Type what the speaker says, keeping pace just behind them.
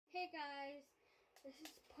Hey guys, this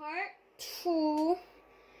is part 2,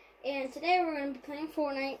 and today we're going to be playing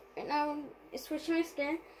Fortnite. Right now I'm switching my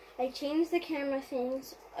skin. I changed the camera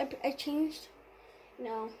things. I changed,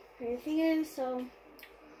 everything, so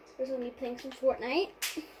we're going to be playing some Fortnite.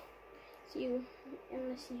 I'm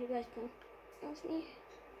going to see you guys playing with me.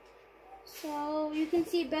 So you can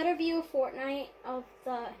see a better view of Fortnite of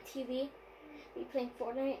the TV. Me playing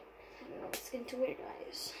Fortnite. I don't know, it's getting too weird,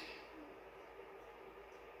 guys.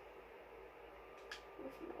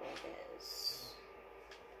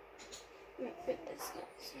 I'm gonna fit this,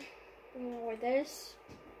 guys. I'm gonna wear this.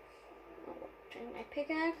 I'll turn my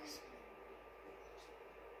pickaxe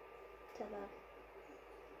to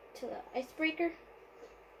the icebreaker,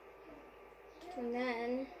 and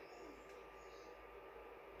then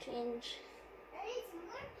change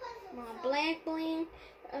my black bling.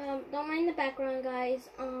 Don't mind the background, guys.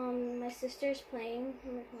 My sister's playing.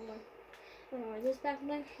 Hold on. I don't know where this back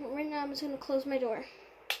bling. Right now, I'm just gonna close my door.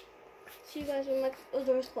 See you guys when my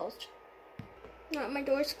door's closed. No, my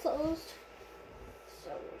door's closed, so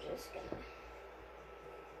we're just gonna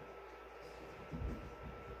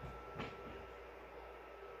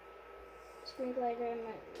make lighter in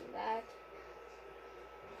my back.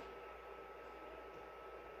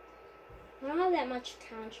 I don't have that much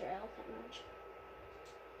counter out that much.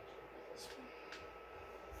 This one.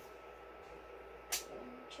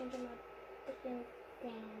 Changing my freaking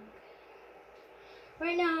thing.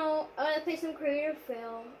 Right now, I'm gonna play some creative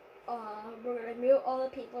fill. We're gonna mute all the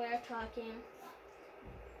people that are talking.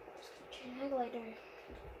 Turn my lighter.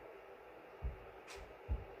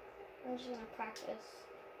 I'm just gonna practice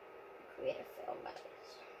creative fill, guys.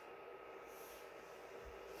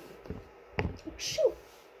 Shoot!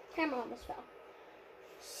 Camera almost fell.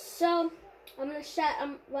 So I'm gonna shout.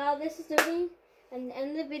 While this is doing, and the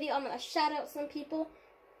end of the video, I'm gonna shout out some people.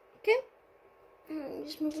 Okay.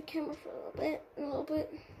 Just move the camera for a little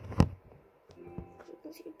bit. You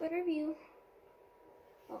can see a better view.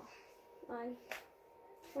 Oh,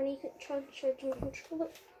 when you can try to control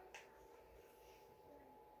it.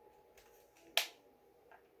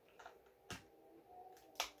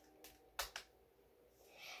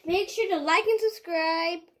 Make sure to like and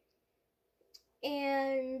subscribe,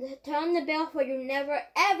 and turn on the bell so you never,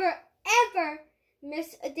 ever, ever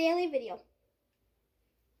miss a daily video.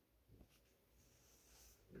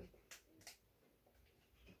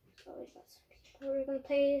 We're gonna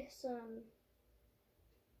play some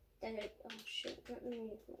desert. Oh shoot!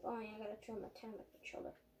 Oh yeah, I gotta turn my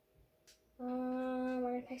controller. We're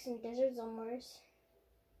gonna play some Desert Zone Wars.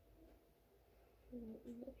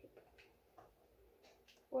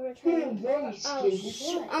 We're gonna try.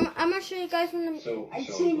 I'm gonna show you guys when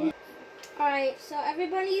the. Alright, so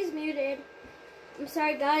everybody's muted. I'm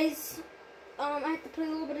sorry, guys. I had to play a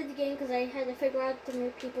little bit of the game because I had to figure out to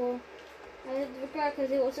mute people. I had to figure out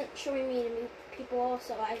because it wasn't showing me to mute people,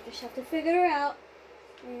 so I just have to figure it out.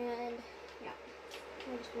 And yeah,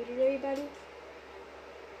 I just muted everybody.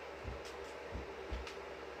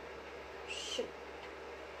 Shoot.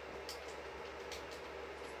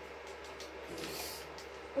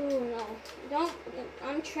 Oh no, don't!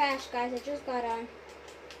 I'm trash, guys. I just got on.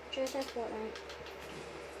 Trash at Fortnite.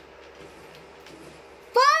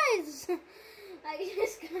 Fuzz! I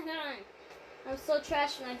just got on. I'm so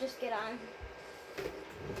trash and I just get on.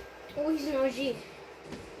 Oh, he's an OG.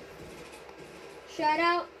 Shout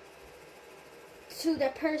out to the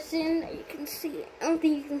person that you can see it. I don't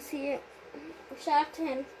think you can see it. Shout out to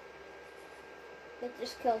him that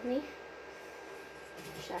just killed me.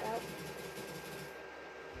 Shout out.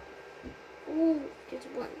 Ooh, just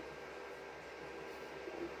one.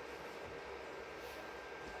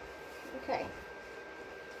 Okay.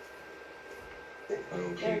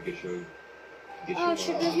 Oh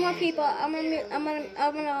shit, there's more people. I'm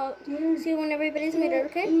gonna see when everybody's muted,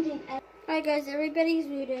 okay? Alright guys, everybody's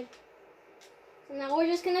muted. So now we're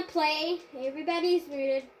just gonna play. Everybody's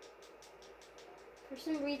muted. For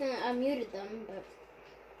some reason I muted them, but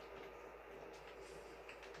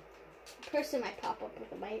a person might pop up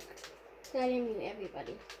with a mic. So I didn't mute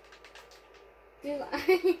everybody. You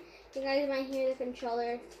guys might hear the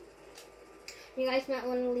controller. You guys might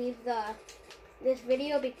want to leave this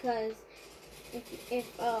video because if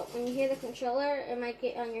when you hear the controller, it might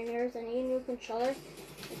get on your nerves. I need a new controller.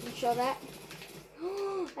 I can show that.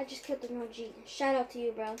 Oh, I just killed an OG. Shout out to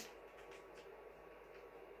you, bro.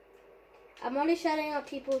 I'm only shouting out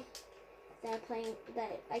people that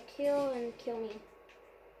I kill and kill me.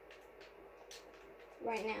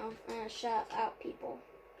 Right now, I'm gonna shout out people.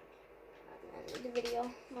 The video,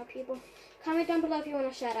 more people. Comment down below if you want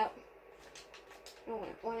to shout out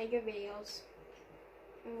one of your videos.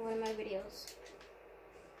 In one of my videos.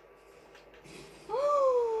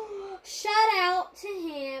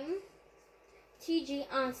 PG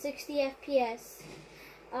on 60 FPS,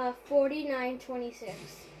 49.26.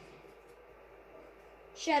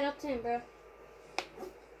 Shout out to him, bro.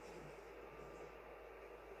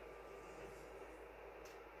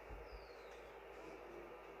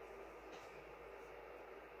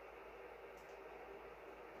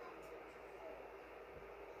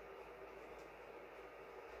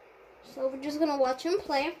 So we're just gonna watch him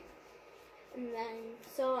play, and then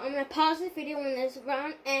so I'm gonna pause the video when this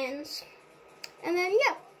round ends, and then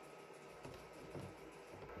yeah.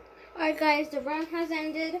 Alright guys, the round has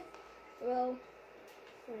ended. Well,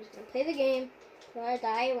 we're just gonna play the game. We're gonna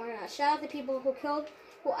die. We're gonna shout out the people who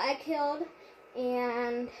I killed,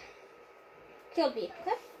 and killed me.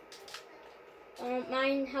 Okay. Don't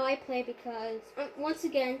mind how I play because once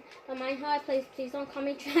again, don't mind how I play. Please don't call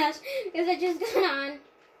me trash because I just got on.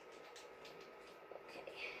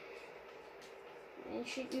 And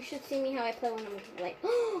you should see me how I play when I'm like,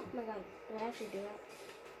 oh my god, did I actually do that?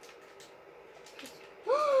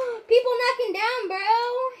 People knocking down, bro.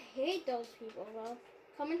 I hate those people, bro.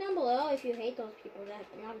 Comment down below if you hate those people that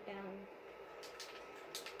knock down.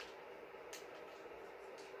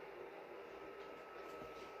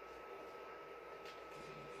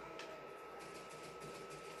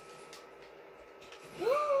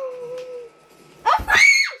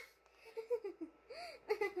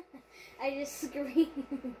 I just screamed.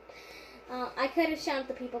 I could have shouted at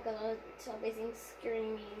the people because I was so busy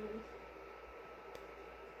screaming.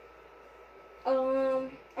 I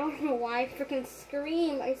don't know why I freaking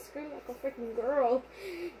scream. I scream like a freaking girl.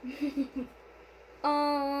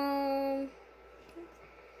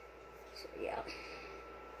 So yeah.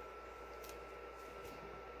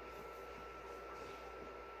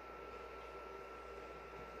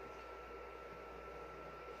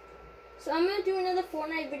 So I'm gonna do another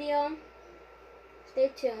Fortnite video. Stay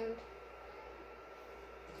tuned.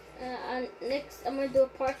 Next, I'm gonna do a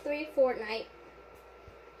part 3 Fortnite.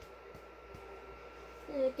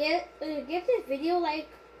 Give this video like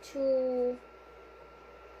to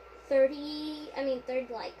 30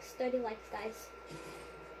 likes. 30 likes, guys.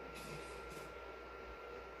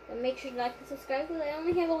 And make sure to like and subscribe because I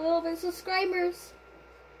only have a little bit of subscribers.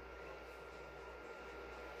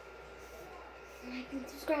 Like and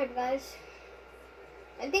subscribe, guys.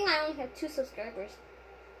 I think I only have 2 subscribers.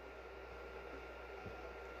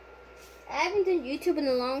 I haven't done YouTube in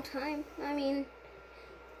a long time. I mean,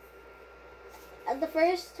 the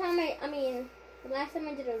last time I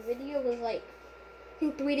did a video was like, I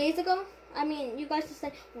think 3 days ago. I mean, you guys just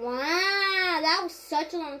said, wow, that was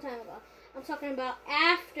such a long time ago. I'm talking about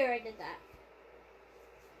after I did that.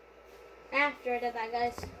 After I did that,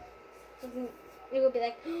 guys. It would be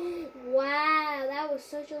like, wow, that was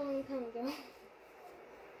such a long time ago.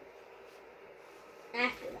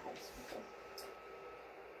 After that.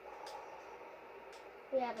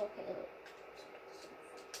 Yeah, but okay.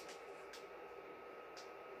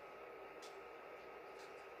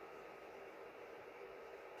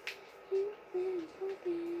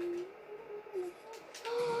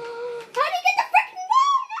 How do you get the freaking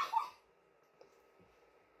ball?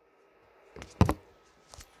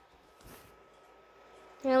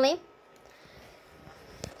 No. Really?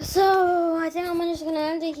 So I think I'm just gonna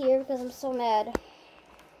end it here because I'm so mad.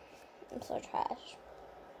 I'm so trash.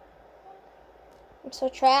 I'm so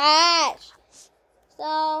trash. So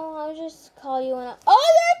I'll just call you and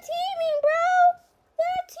they're teaming, bro.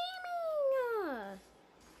 They're teaming.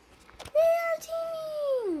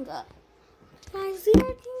 Guys, they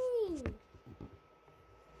are teaming.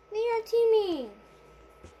 They are teaming.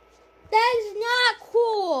 That is not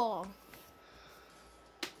cool.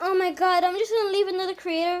 Oh my god, I'm just gonna leave another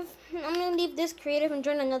creative. I'm gonna leave this creative and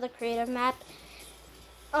join another creative map.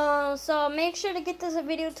 So make sure to get this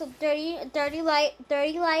video to 30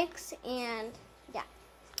 likes, and yeah,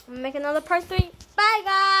 I'm gonna make another part 3. Bye,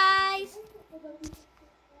 guys.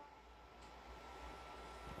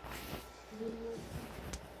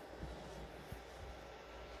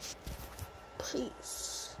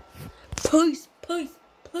 Peace. Peace. Peace.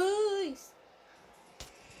 Peace.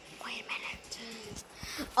 Wait a minute.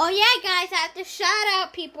 Oh yeah, guys, I have to shout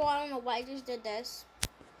out people. I don't know why I just did this.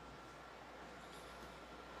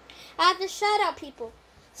 I have to shout out people.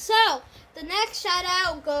 So, the next shout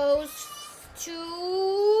out goes to...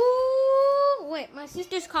 Wait, my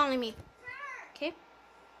sister's calling me. Okay.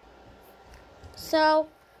 So,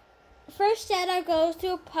 the first shout out goes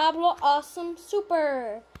to Pablo Awesome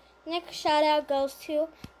Super. Next shout out goes to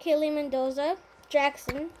Kaylee Mendoza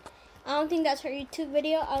Jackson. I don't think that's her YouTube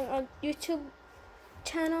video on YouTube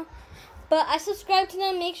channel. But I subscribe to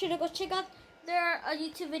them. Make sure to go check out their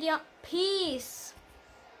YouTube video. Peace.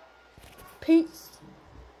 Peace.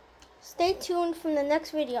 stay tuned from the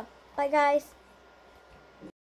next video. Bye, guys.